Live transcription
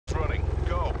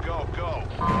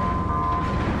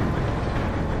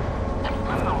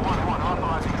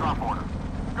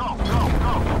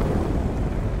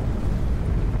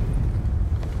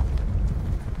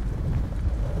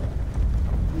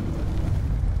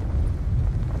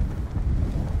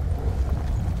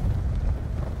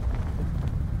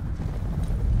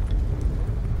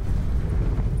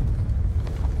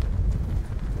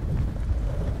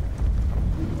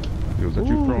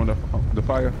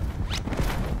fire.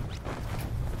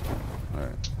 All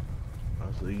right. I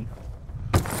see.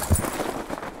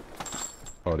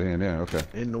 Oh, they in there. Okay.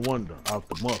 In the window, off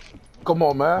the muscle. Come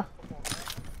on, man.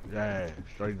 Yeah,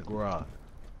 straight in the garage.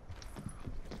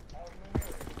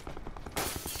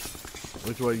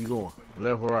 Which way you going?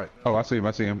 Left or right? Oh, I see him.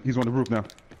 I see him. He's on the roof now.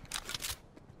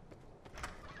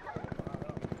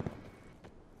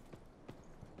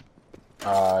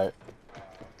 Alright.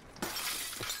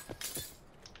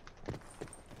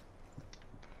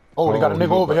 Oh, they got a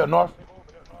nigga over here, North.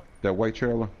 That white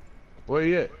trailer. Where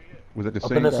you at? Was it the Up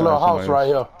same in this guy or little house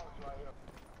somebody right else? here.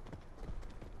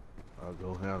 I'll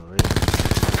go handle it.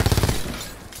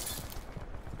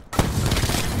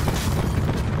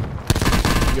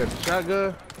 You got the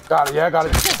shotgun? Got it, yeah, got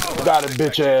it. Got it,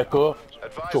 bitch ass, cuz.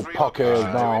 Get your punk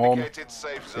ass down, homie. Take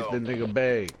that nigga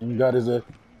bag. You got his ass.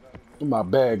 Put my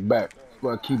bag back.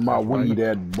 Where I keep my weed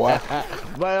at, boy.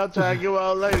 Man, I'm trying to get my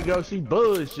old lady go. She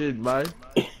bullshit, man.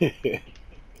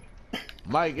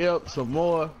 Mike help some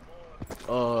more.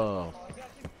 Probably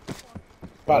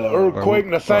Earthquake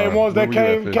and the same ones that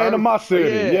came to my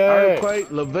city. Yeah.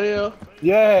 Earthquake, Lavelle.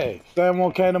 Yeah. Same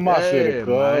one came to my city,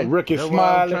 cuz. Ricky That's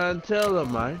Smiley. what I'm trying to tell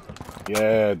her, man.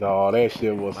 Yeah, dog. That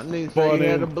shit was My nigga funny. said he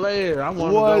had a blade. I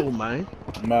want to go, man.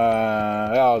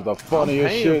 Man, that was the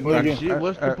funniest shit, nigga. Shit.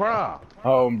 What's the problem?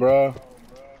 Home, bro.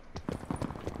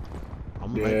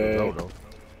 I'm gonna make it go, though.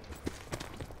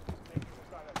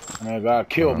 Nigga, I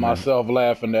killed myself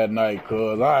laughing that night,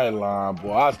 cuz. I ain't lying,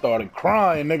 boy. I started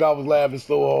crying, nigga. I was laughing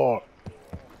so hard.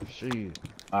 Shit.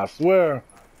 I swear.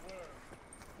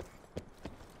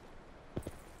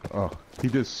 Oh, he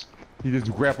just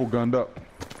grapple gunned up.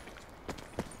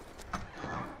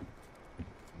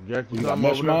 Jack, You got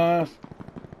mesh mines?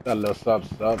 Got a little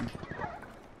something.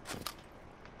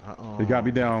 They got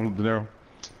me down there.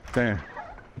 Damn. I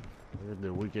got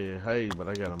the weekend haze, but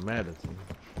I got a Madison.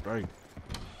 Straight.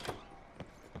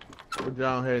 What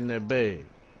y'all had in that bag?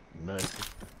 Nothing.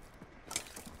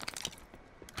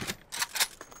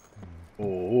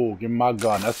 Oh, give me my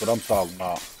gun. That's what I'm talking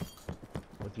about.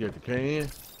 What, you got the can?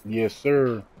 Yes,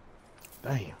 sir.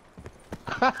 Damn.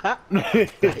 Damn.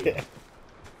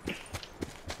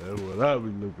 That's what I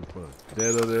be looking for.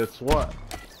 That or that SWAT.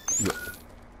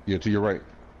 Yeah, to your right.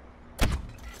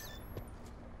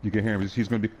 You can hear him. He's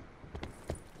gonna be.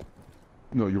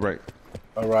 No, you're right.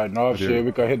 All right, no shit.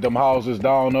 We can hit them houses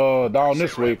down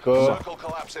this way, cuz. Circle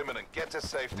collapse imminent. Get to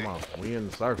safety. Come on, we in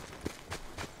the circle.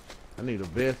 I need a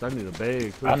vest. I need a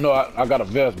bag too. I know I got a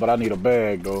vest, but I need a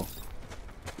bag though.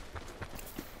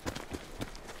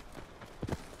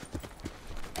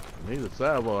 I need a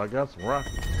sidewall. I got some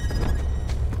rockets.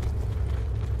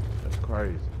 That's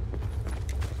crazy.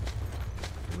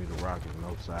 Give me the rockets,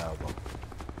 no sidewall.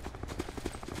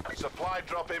 Supply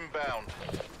drop inbound.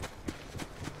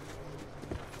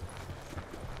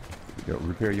 Yo,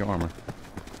 repair your armor.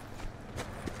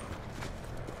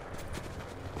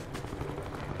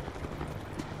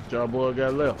 What y'all boy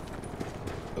got left?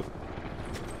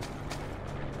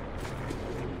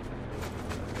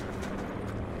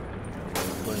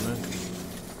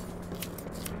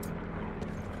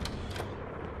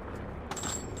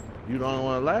 You don't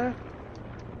want to laugh?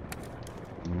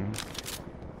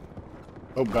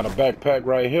 Oh, got a backpack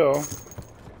right here. Go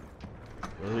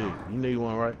ahead. You need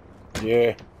one, right?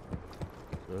 Yeah.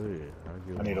 Go ahead.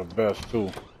 I need a vest too.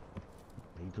 Me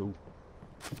too.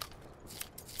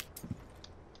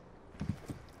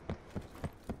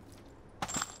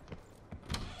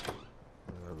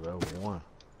 Level 1.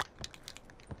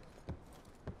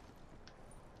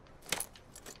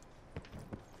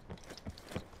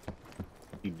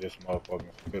 Keep this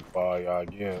motherfucking Spitfire, I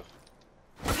guess.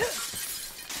 I'm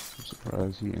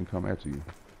surprised he didn't come after you.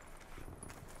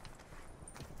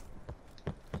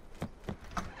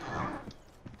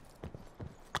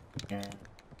 Yeah.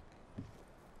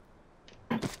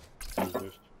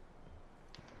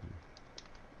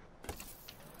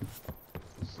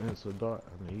 Sensor dart.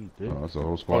 I mean, he did. Oh, that's a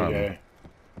whole squad. Oh, yeah.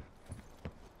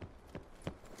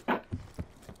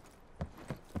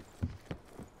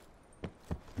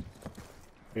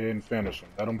 Go ahead and finish him.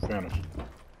 Let him finish.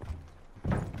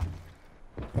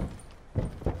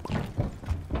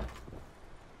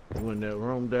 You in that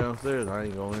room downstairs? I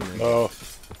ain't going in there. No.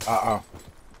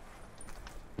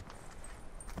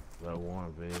 Level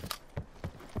 1, bitch.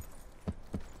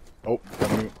 Oh,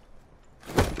 let me.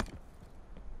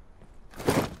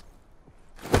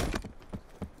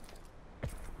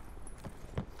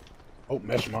 Oh,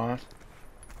 mesh mines.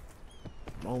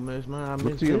 Oh, miss, man. I Look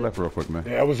missed to your it. left real quick, man.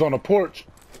 Yeah, I was on the porch.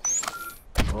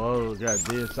 Oh, got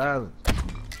dead silence.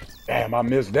 Damn, I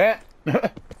missed that.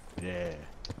 Yeah.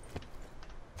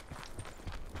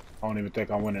 I don't even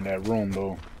think I went in that room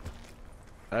though.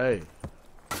 Hey,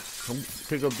 come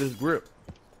pick up this grip.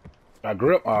 I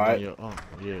grip. All right.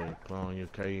 Yeah, put on your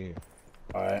KN.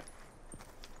 All right.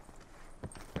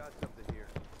 Got something here.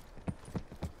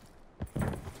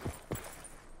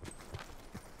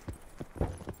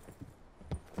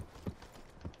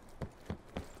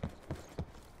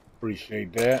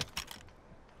 Appreciate that.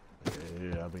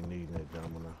 Yeah, I've been needing that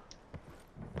gentleman now.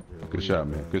 Yeah, Good shot,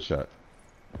 man. Good shot.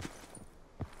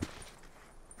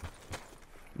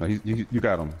 No, you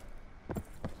got him.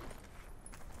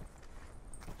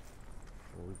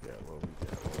 What we got?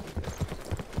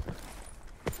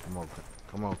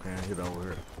 Come on, Cam, hit over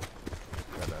here.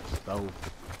 Got that stove,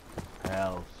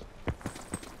 house,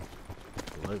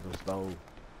 liquor stove.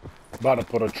 About to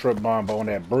put a trip bomb on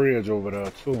that bridge over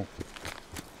there too.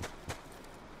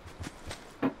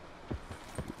 Yeah,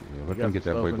 let them get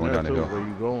that boy going down the hill. Where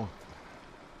you going?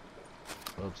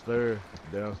 Upstairs,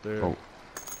 downstairs.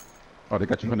 Oh, they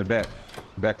got you from the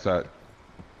backside.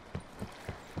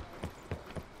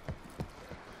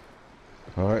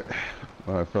 All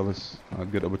right, fellas. I'll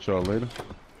get up with y'all later.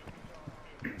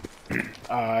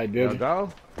 All right, Y'all dude. go?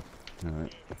 All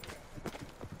right.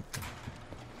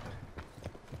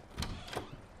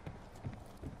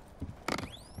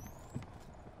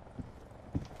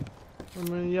 I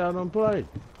mean, y'all don't play.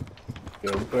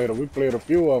 Yeah, we played a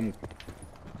few of them.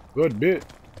 Good bit.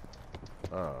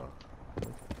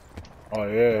 Oh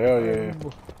yeah, hell yeah.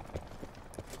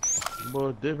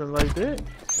 Boy, different like that.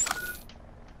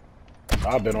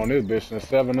 I've been on this bitch since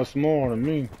 7 this morning.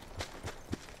 Me.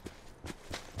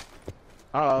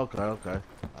 Oh, okay.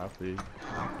 I feel you.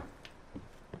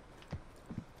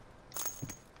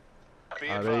 Be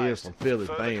Oh, there is advised. some Philly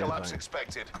Further fans, collapse man.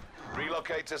 expected.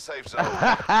 Relocate to safe zone.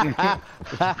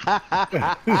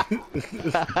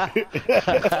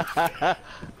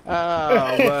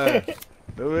 Oh man,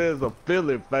 there is some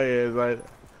Philly fans like.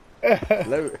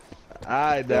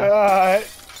 Alright now. Alright.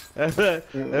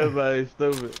 Everybody's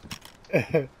stupid.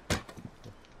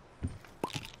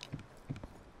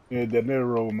 Yeah, that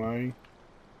narrow, man.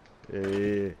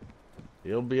 Yeah,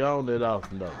 he'll be on that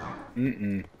often though.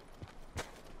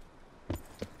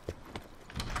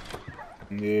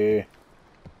 Yeah.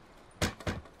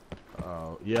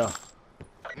 Oh yeah.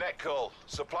 Net call.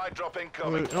 Supply drop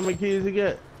incoming. How many kids you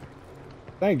got?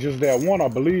 I think just that one, I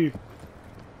believe.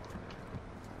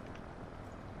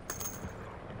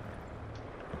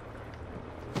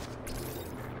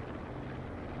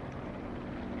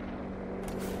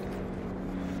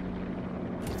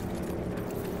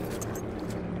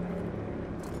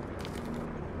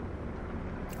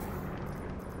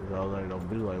 All they don't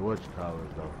be like what you call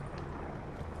it though.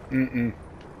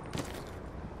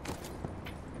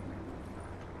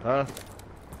 Huh?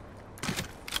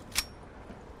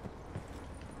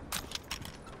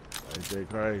 Ain't that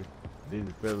crazy?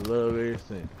 Didn't feel love ever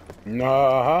since.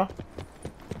 Nah,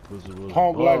 Pussy was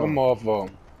honk like a bomb.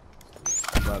 motherfucker.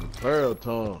 By the pearl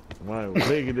tongue. Man,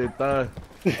 licking that thing.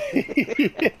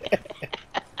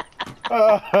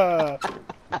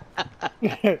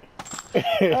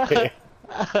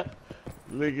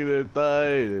 Licking that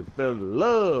thing and fell in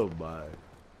love, man.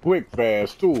 Quick,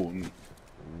 fast, too.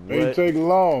 Ain't What? take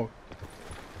long.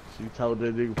 She told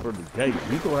that nigga from the gate,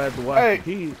 you gonna have to watch the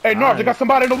kids. Hey, North, they got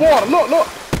somebody in the water. Look.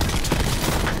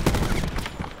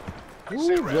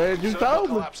 Ooh, glad you Circle told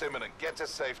me. collapse imminent. Get to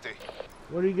safety.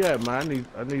 What do you got, man?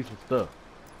 I need some stuff.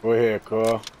 Go ahead,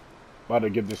 cuz. About to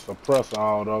get this suppressor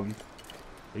out of him.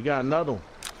 You got another one.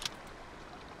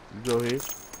 You go ahead.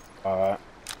 Alright.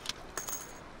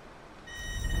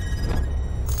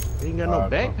 You ain't got no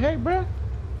backpack, bro?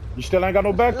 You still ain't got no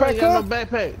I backpack, ain't got cuz? no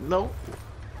backpack. No.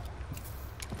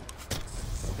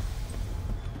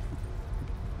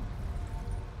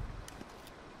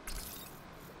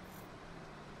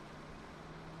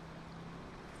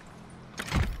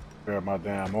 Grab my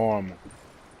damn armor.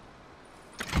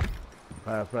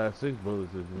 5.56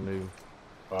 bullets if you need.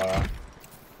 Alright.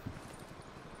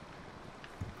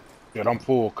 Yeah, I'm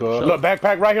full, cuz. So- Look,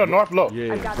 backpack right here, North. Look.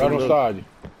 Yeah. Right look. beside you.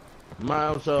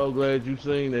 Man, I'm so glad you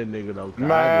seen that nigga though.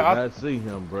 Man, I did not see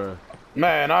him, bro.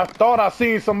 Man, I thought I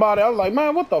seen somebody. I was like,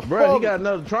 man, what the Bro, fuck? he got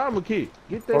another trauma kit.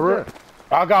 Get that. For real? Bro.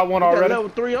 I got one He got already. level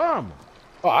 3 armor.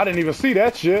 Oh, I didn't even see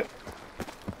that shit.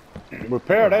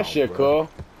 Repair that shit, bro.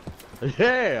 cuz.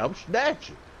 Yeah, I'm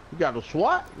snatching. You got a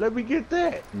SWAT? Let me get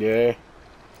that. Yeah.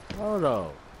 Hold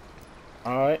on.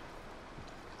 Alright.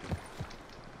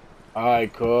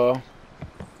 Alright, cuz.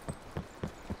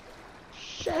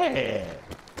 Shit.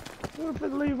 You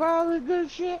finna leave all this good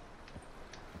shit?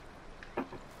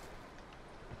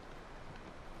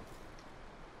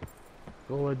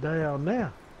 Going down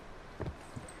now.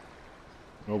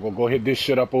 We'll go hit this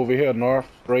shit up over here, North.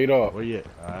 Straight up. Where you at?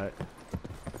 Alright.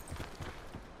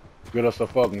 Get us a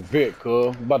fucking Vic,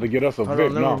 cuz. About to get us a Hold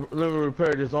Vic on, now. let me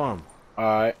repair this arm.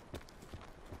 Alright.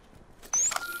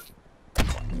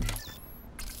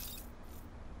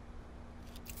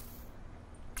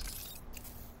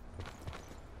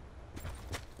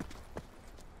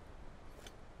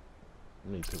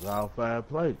 Need to all 5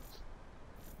 plates.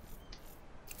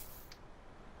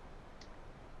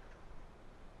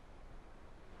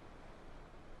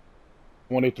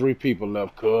 $23 people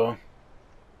left, cuz.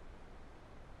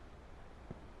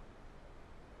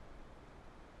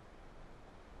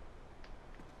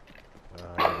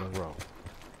 Let's roll.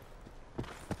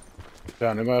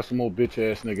 Damn, they're gonna have some more bitch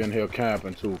ass nigga in here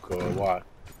camping too, cuz. Why?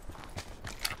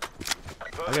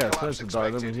 I got a sensor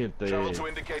dart, let me hit the Travel edge. to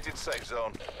indicated safe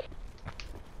zone.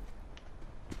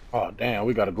 Oh, damn,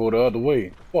 we gotta go the other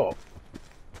way. Fuck.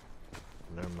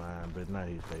 Never mind, but now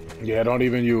he's the edge. Yeah, don't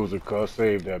even use it, cuz.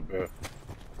 Save that, bro.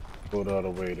 Go the other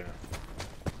way then.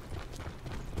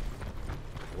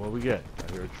 What we got?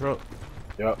 I hear a truck.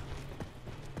 Yep.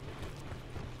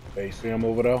 Hey, see him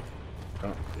over there?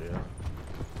 Yeah.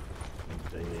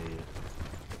 He's the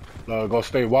edge. Go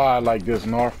stay wide like this,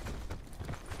 North.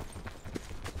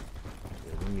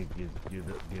 Yeah, we need to get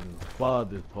far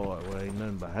this part where ain't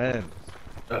nothing behind us.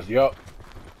 That's yup.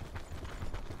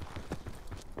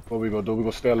 What we gonna do? We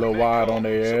gonna stay a little wide on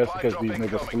their ass because these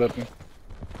niggas slipping.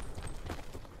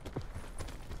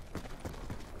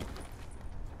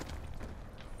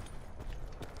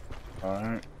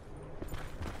 Alright.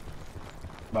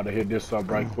 About to hit this up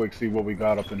right quick, see what we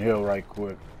got up in here right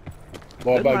quick.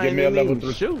 Boy, about to get me a level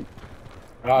 3. Shoot.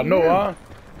 I know, huh?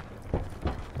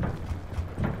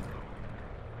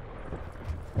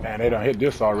 Man, they done hit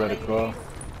this already, cuz.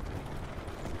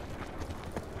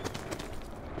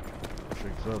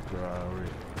 Tricks up there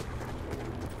already.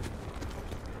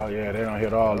 Oh yeah, they done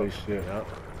hit all this shit. Yep.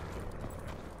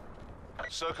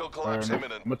 Circle collapse I'm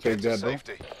imminent. gonna take Get to that, though.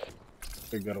 safety.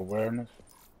 Take that awareness.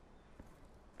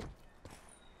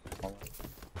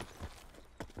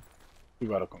 You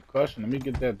got a concussion? Let me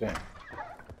get that down.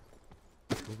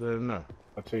 What's that in there?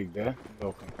 I'll take that.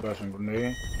 No concussion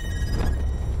grenade.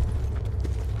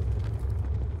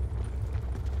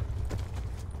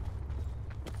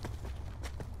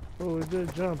 Oh, we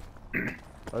did jump.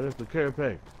 Oh, that's the care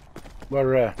pack.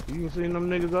 Where at? You can see them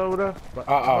niggas over there?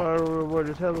 Where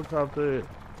this helicopter is.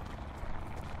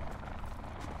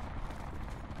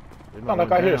 Sound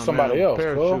like I hear somebody else,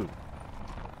 bro.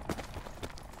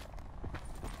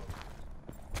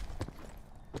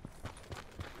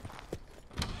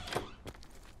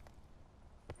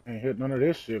 Ain't hit none of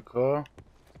this shit, cuz.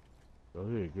 Go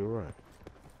ahead, get right.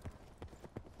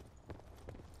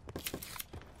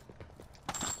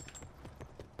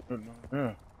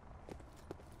 Yeah.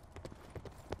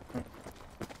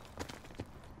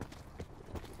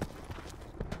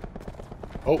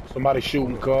 Oh, somebody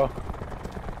shooting, cuz.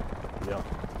 Yeah.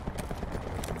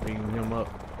 Beating him up.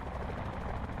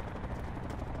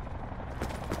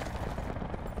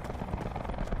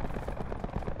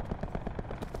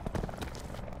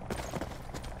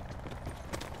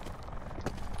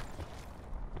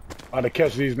 I had to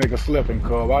catch these niggas slipping,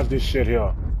 cuz. Watch this shit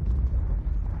here.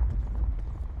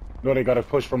 No, they gotta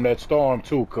push from that storm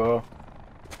too, cuz.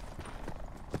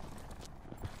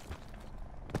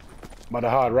 About to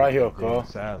hide right here,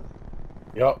 cuz.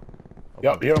 Yup.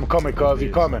 Yup, hear him coming, cuz. He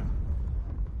coming.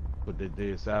 Put that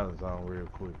dead silence on real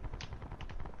quick.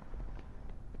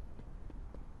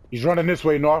 He's running this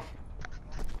way, North.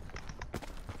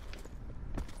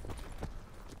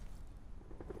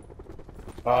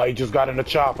 He just got in the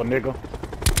chopper, nigga.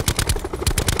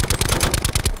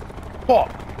 Fuck.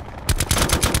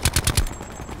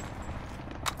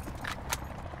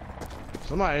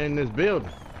 Somebody in this building.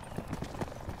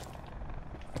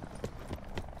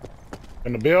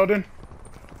 In the building?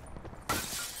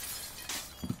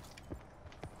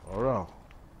 Hold on.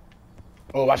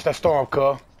 Oh, watch that storm,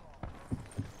 cuz.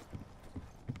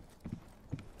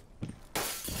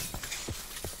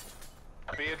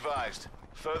 Be advised.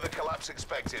 Further collapse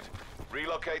expected.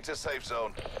 Relocate to safe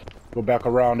zone. Go back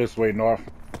around this way, North.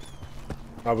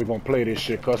 How we gonna play this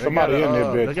shit, cuz somebody in there,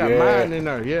 bitch. They got mine in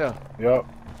there, yeah. Yup.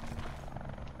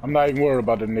 I'm not even worried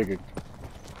about the nigga.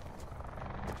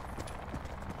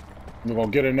 We're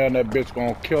gonna get in there and that bitch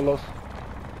gonna kill us.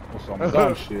 Or some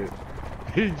dumb shit.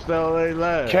 He still ain't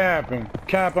lying. Camping.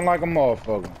 Camping like a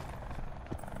motherfucker.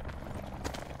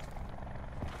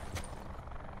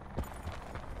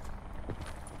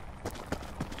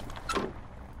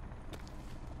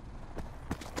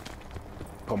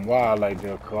 Come wild like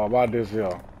that, cuz. Why this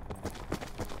here?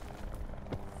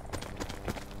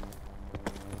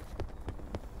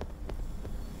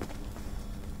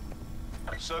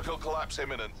 Circle collapse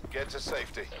imminent. Get to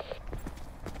safety.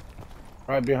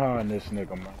 Right behind this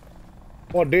nigga, man.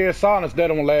 Well, dead silence, that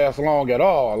don't last long at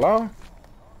all, huh?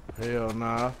 Hell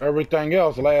nah. Everything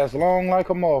else lasts long like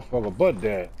a motherfucker, but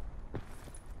that.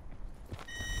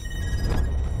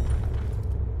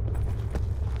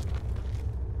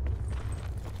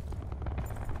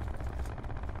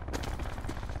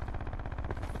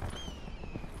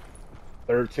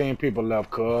 "13 people left,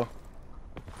 cuz."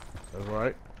 That's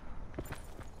right.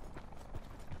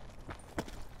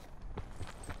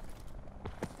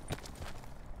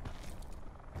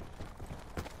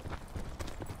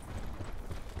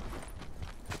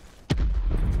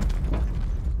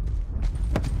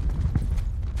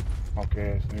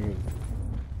 Okay, niggas.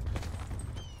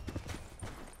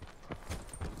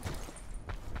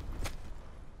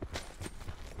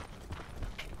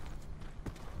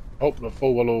 Oh, the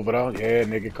fool over there. Yeah,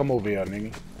 nigga, come over here,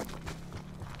 nigga.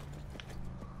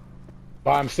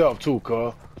 By himself too,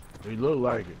 cuz. He look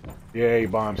like it. Yeah, he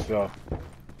by himself.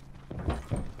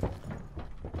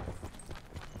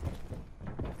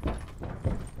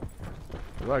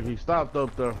 Look like he stopped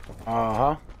up there.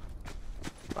 Uh-huh.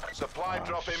 Supply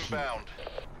drop inbound.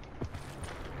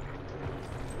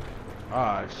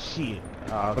 Ah, shit.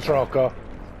 What's wrong, cuz?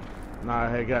 Nah, I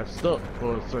had got stuck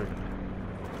for a second.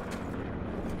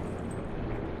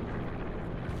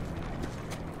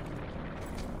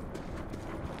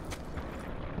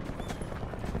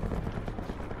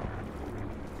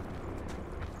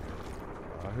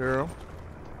 I hear him.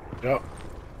 Yep.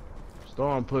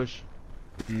 Storm push.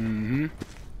 Mm-hmm.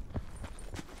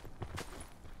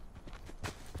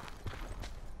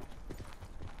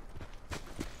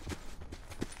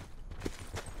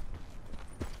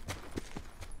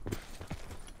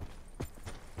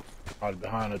 Probably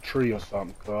behind a tree or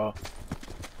something, cuz.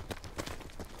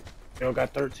 Still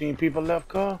got 13 people left,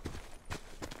 cuz?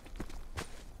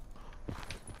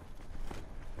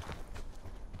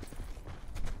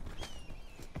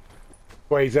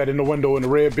 Where he's at in the window in the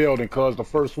red building, cuz, the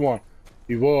first one.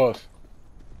 He was.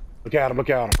 Look at him,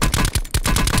 look at him.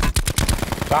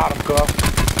 Got him, cuz.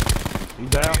 He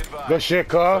down. Good shit,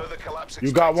 cuz.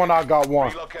 You got one, I got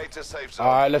one. Relocate to safe zone.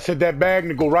 Alright, let's hit that bag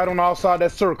and go right on the outside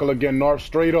that circle again, North.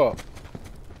 Straight up.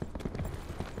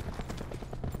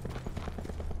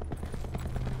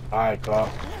 Alright, cuz.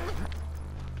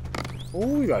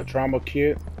 Ooh, we got a trauma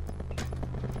kit.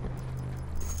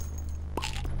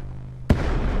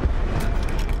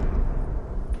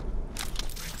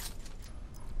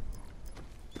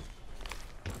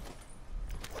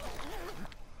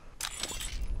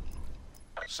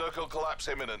 Circle collapse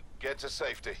imminent. Get to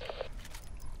safety.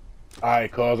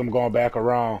 Alright, cuz, I'm going back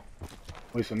around.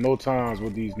 Wasting no times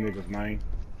with these niggas, man.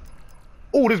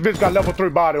 Ooh, this bitch got level 3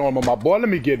 body armor, my boy. Let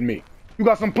me get me. You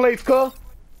got some plates, cuz?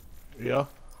 Yeah.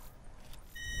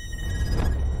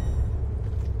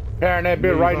 Carrying that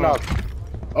bit right now.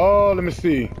 Oh, let me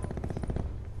see.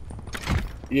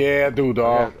 Yeah, I do,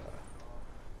 dog.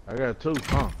 I got two,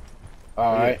 huh?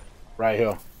 Alright, right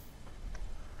here.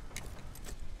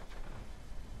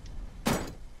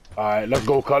 Alright, let's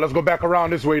go, cuz. Let's go back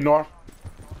around this way, North.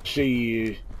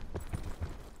 Shit.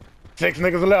 6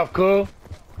 niggas left, cuz.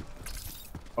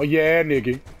 Oh, yeah,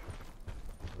 nigga.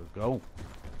 Let's go.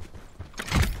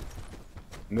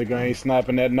 Nigga ain't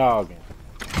sniping that noggin.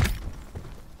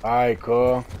 Alright,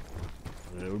 cuz.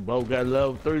 Yeah, we both got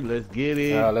level 3. Let's get it.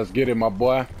 Yeah, let's get it, my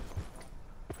boy.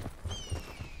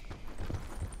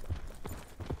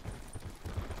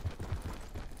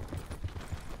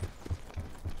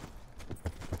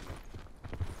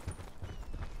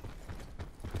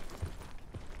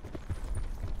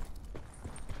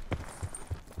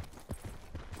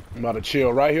 I'm about to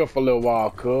chill right here for a little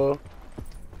while, cuz.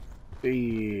 Yeah,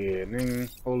 nigga.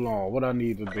 Hold on. What I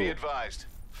need to Be do? advised.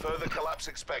 Further collapse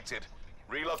expected.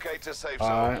 Relocate to safe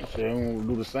zone. Alright, so I'm gonna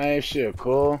do the same shit,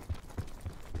 cuz.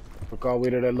 Look all the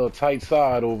way to that little tight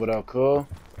side over there, cuz.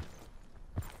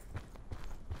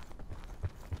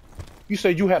 You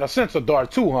said you had a sensor dart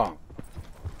too, huh?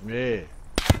 Yeah.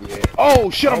 Yeah.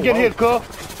 Oh shit, I'm Oh, getting whoa. hit, cuz.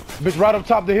 Bitch right up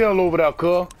top the hill over there,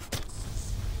 cuz.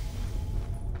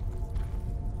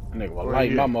 Nigga will Where light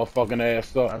he my at? motherfucking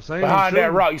ass up. I seen him Behind that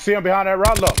shooting. rock. You see him behind that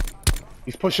rock? Look.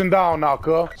 He's pushing down now,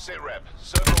 cuz. Sit rep.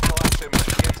 Circle collapse imminent.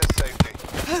 Get to safety.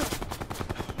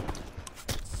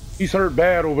 He's hurt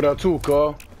bad over there too,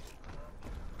 cuz.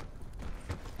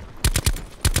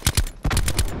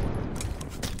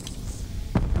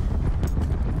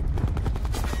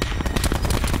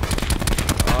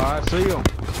 Oh, I see him.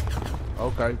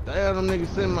 Okay. Damn, them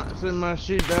niggas send my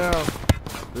shit down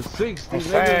to 60. I'm nigga.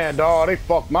 saying, dawg, they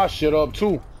fucked my shit up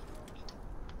too.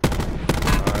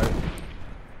 Alright.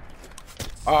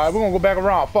 Alright, we're gonna go back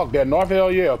around. Fuck that, North.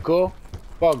 Hell yeah, cool.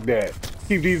 Fuck that.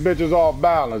 Keep these bitches off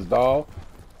balance, dog.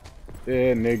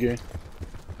 Yeah, nigga.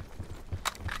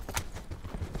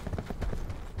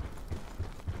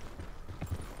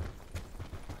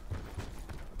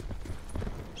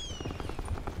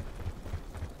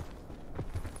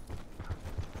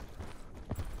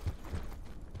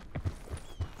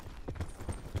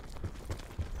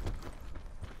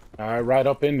 Alright, right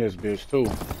up in this bitch, too.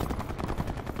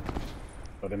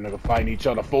 But them niggas fighting each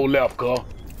other. Full left, cuz.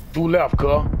 Full left,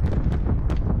 cuz.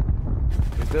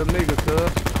 Get them niggas,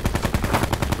 cuz.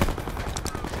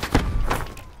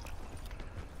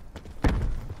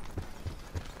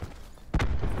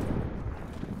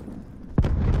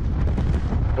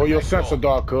 Or your sensor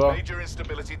dog, cuz. Major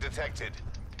instability detected.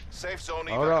 Safe zone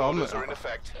Hold on, evac are in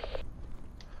effect.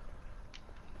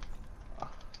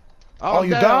 Oh,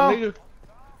 you down? nigga.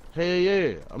 Hell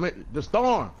yeah. I mean, the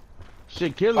storm.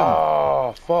 Shit killing me.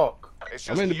 Oh, fuck. It's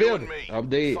I'm just in the you building. and me. I'm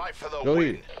dead. Fight for the Go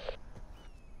win. ahead.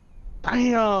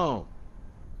 Damn.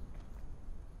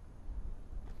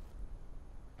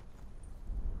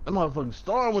 That motherfucking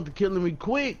storm went to killing me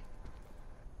quick.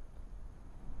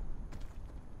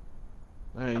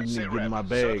 Man, you need to Sit get in rep. my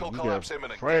bag. Circle You collapse got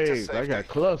imminent. Get to frags. I safety. got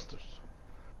clusters.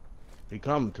 He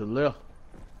coming to the left.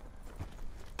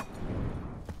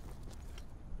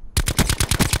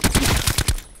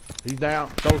 He's down.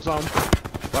 Throw something.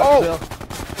 Watch yourself.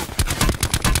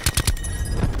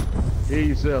 Heal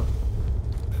yourself.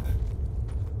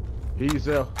 Heal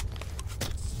yourself.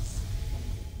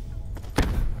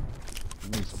 You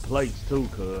need some plates too,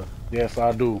 cuz. Yes,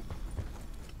 I do.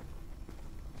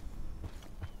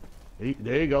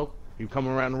 There you go. He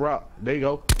coming around the rock. There you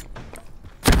go.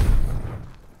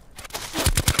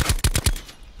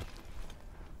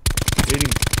 Hit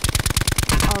him.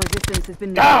 Our resistance has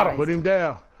been Got him. Put him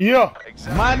down. Yeah.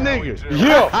 Exactly My how we nigga. do.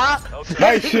 Yeah. Okay.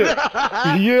 Nice shit.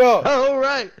 Yeah. All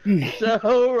right.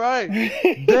 All right.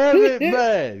 Damn it,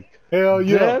 man. Hell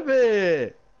yeah. Damn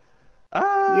it.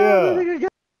 Ah, Yeah. that nigga got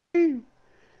him.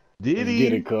 Did Let's he?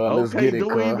 get it, cuz. Let's Okay, get it,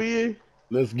 cuz.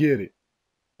 Let's get it.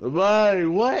 Right,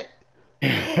 what?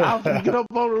 I was gonna get up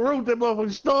on the roof, that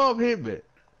motherfucking storm hit me.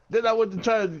 Then I went to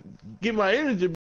try to get my energy